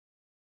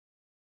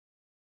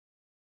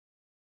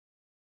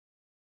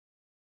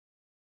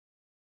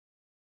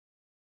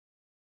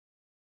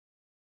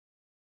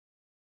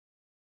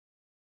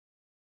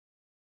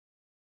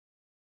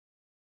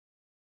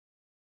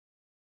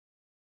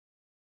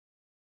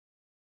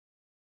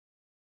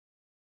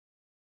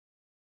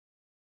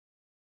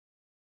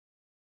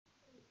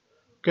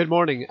Good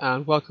morning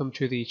and welcome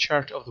to the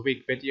Chart of the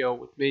Week video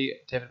with me,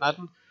 David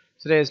Madden.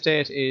 Today's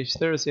date is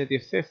Thursday the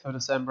 5th of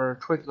December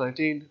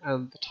 2019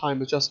 and the time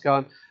has just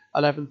gone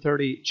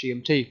 11:30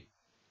 GMT.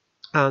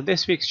 And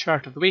this week's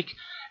Chart of the Week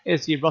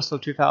is the Russell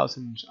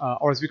 2000,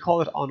 or as we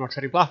call it on our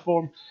trading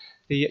platform,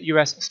 the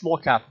US Small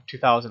Cap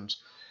 2000.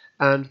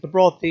 And the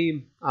broad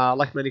theme,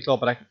 like many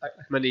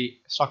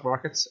stock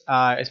markets,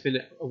 has been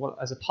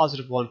as a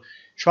positive one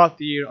throughout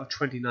the year of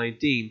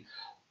 2019.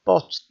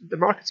 But the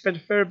market spent a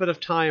fair bit of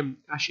time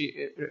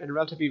actually in a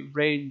relatively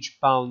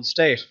range-bound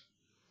state,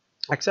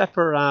 except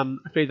for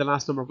the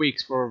last number of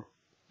weeks, where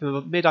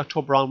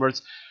mid-October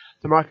onwards,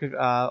 the market,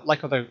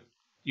 like other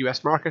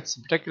US markets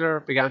in particular,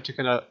 began to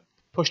kind of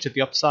push to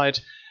the upside.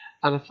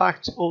 And in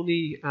fact,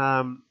 only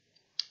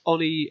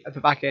at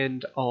the back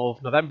end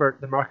of November,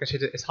 the market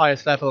hit its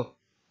highest level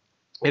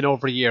in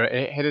over a year.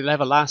 It hit a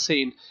level last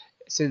seen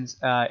since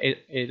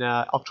in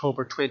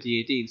October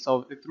 2018.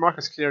 So the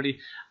market's clearly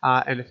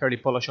in a fairly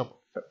bullish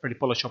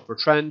upward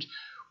trend.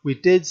 We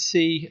did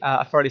see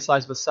a fairly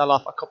sizable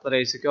sell-off a couple of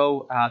days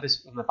ago.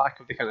 This on the back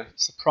of the kind of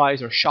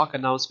surprise or shock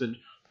announcement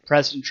from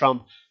President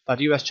Trump that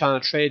the US-China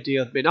trade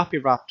deal may not be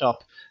wrapped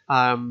up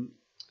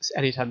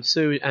anytime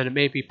soon, and it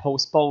may be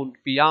postponed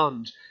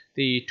beyond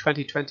the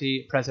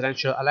 2020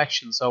 presidential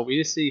election. So we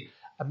did see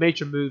a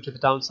major move to the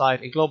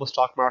downside in global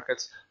stock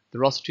markets. The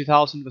Russell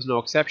 2000 was no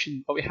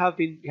exception, but we have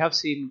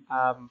seen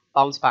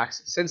bounce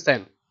backs since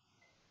then.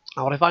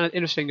 And what I find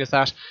interesting is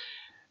that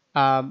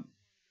the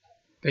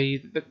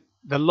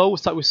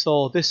lows that we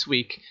saw this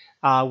week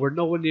were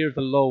nowhere near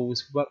the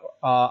lows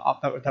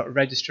that were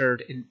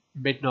registered in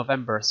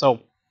mid-November.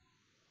 So,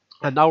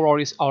 and now we're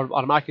already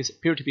automatically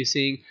appear to be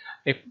seeing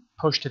a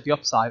push to the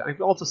upside. And you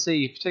can also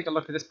see, if you take a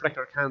look at this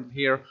particular candle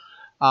here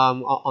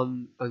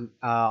on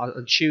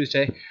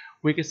Tuesday,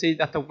 we can see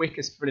that the wick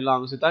is pretty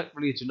long, so that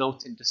really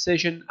denotes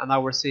indecision. And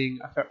now we're seeing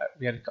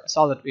we had a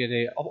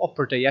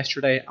upward day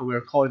yesterday, and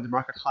we're calling the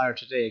market higher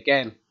today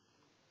again.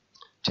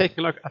 Taking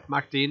a look at the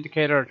MACD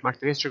indicator, the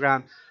MACD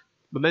histogram,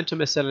 momentum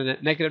is still in a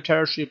negative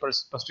territory, but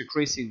it's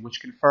decreasing,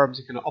 which confirms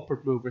the kind of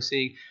upward move we're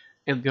seeing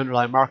in the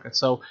underlying market.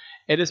 So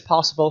it is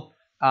possible.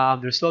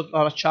 There's still a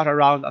lot of chatter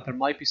around that there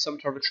might be some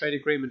sort of a trade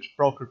agreement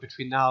brokered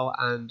between now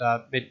and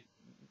the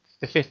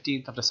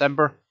 15th of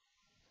December,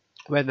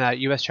 when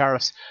US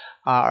tariffs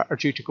are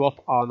due to go up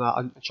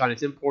on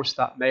Chinese imports.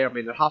 That may or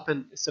may not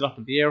happen. It's still up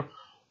in the air.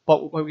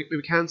 But what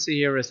we can see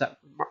here is that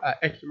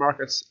equity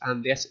markets,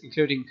 and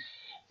including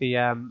the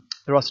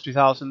Russell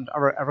 2000,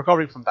 are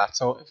recovering from that.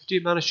 So if we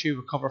do manage to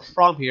recover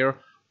from here,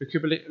 we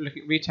could be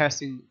looking at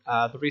retesting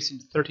the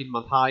recent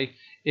 13-month high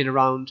in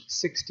around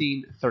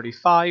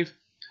 1635.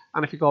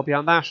 And if you go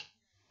beyond that,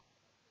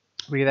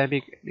 we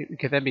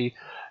could then be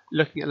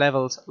looking at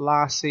levels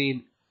last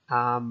seen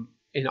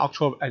in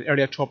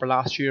early October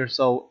last year.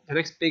 So the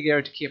next big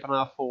area to keep an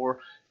eye out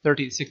for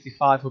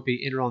 1365 would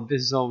be in around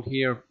this zone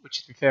here,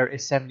 which to be fair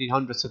is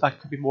 1700. So that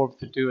could be more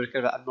to do with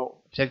kind of a more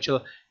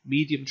potential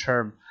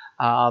medium-term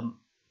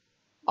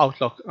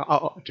outlook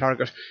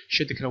target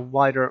should the kind of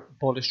wider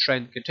bullish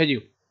trend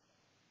continue.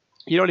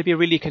 You don't need to be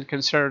really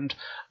concerned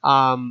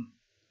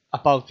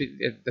about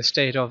the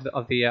state of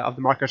the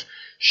market.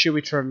 Should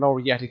we turn lower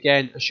yet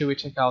again? Should we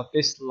take out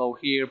this low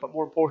here? But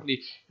more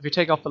importantly, if we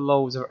take out the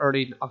lows of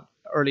early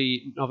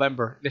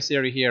November, this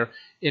area here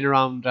in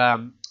around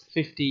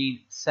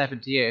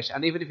 1578,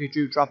 and even if you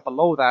do drop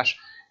below that,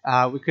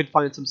 we could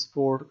find some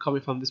support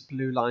coming from this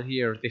blue line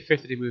here, the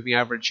 50-day moving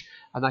average,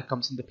 and that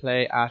comes into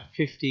play at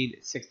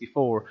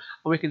 1564.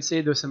 And we can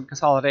see there's some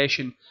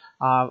consolidation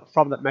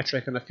from that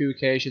metric on a few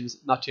occasions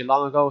not too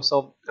long ago.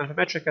 So if a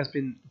metric has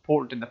been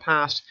important in the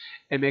past,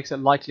 it makes it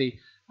likely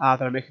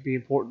that it may be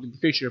important in the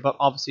future, but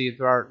obviously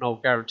there are no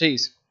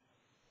guarantees.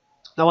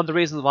 Now, one of the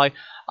reasons why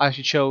I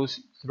actually chose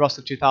the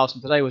Russell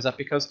 2000 today was that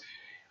because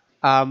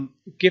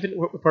given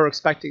what we're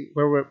expecting,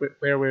 we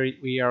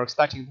are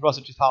expecting the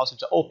Russell 2000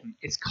 to open,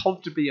 it's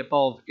comfortably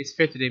above its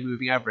 50-day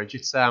moving average.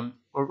 It's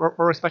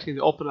we're expecting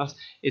the open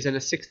is in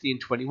a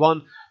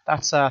 1621.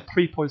 That's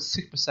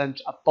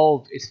 3.6%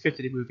 above its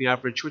 50-day moving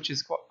average, which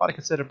is quite a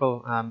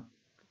considerable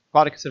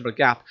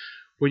gap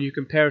when you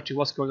compare it to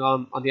what's going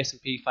on the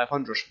S&P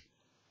 500.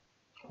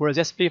 Whereas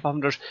the S&P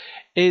 500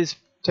 is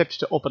tipped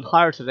to open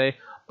higher today,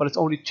 but it's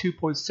only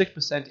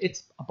 2.6%.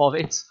 It's above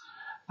its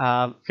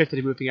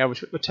 50-day moving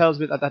average, which tells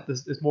me that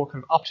there's more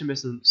kind of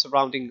optimism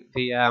surrounding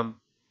the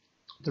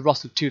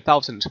Russell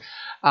 2000.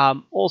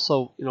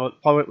 Also,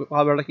 while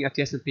we're looking at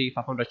the S&P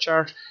 500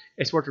 chart,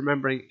 it's worth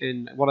remembering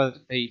in one of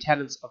the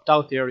tenets of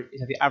doubt theory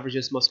is that the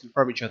averages must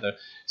confirm each other.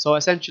 So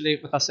essentially,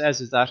 what that says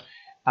is that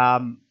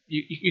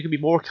you can be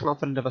more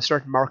confident of a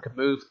certain market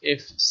move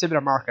if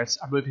similar markets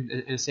are moving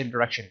in the same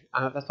direction,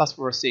 and that's what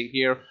we're seeing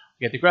here.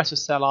 We had the aggressive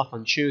sell-off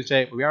on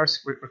Tuesday, but we are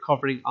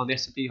recovering on the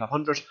S&P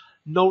 500.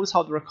 Notice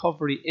how the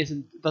recovery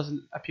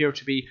doesn't appear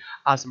to be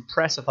as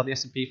impressive on the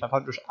S&P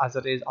 500 as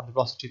it is on the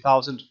Russell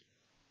 2000.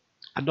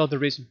 Another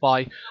reason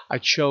why I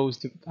chose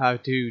to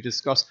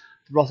discuss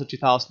the Russell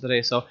 2000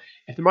 today. So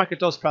if the market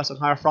does press on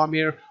higher from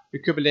here, we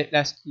could be looking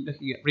at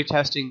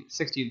retesting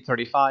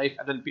 1635,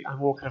 and then a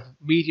more kind of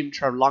medium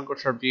term, longer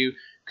term view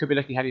could be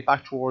looking heading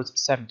back towards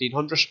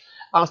 1700.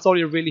 And it's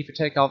only really if you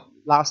take out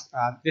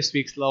this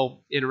week's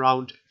low in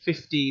around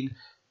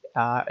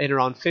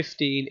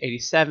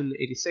 1587,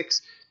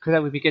 86, because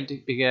then we begin to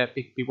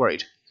be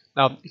worried.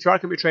 Now, if you are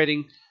going to be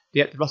trading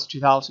the Russell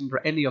 2000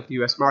 or any of the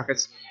US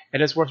markets, it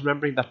is worth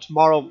remembering that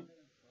tomorrow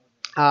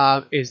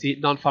is the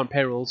non-farm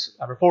payrolls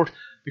report.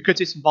 We could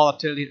see some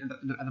volatility in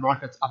the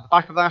markets on the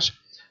back of that.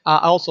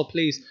 Also,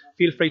 please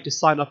feel free to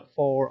sign up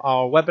for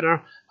our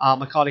webinar.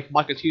 My colleague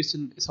Michael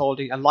Houston is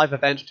holding a live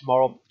event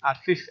tomorrow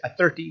at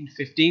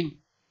 13:15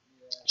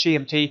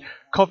 GMT,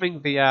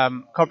 covering the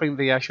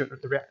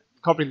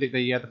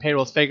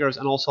payrolls figures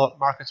and also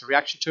markets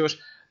reaction to it.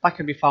 That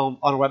can be found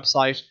on our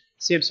website,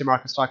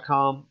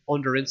 cmcmarkets.com,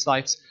 under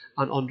Insights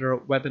and under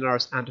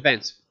Webinars and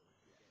Events.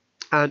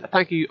 And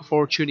thank you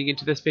for tuning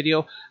into this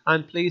video,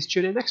 and please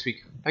tune in next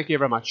week. Thank you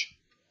very much.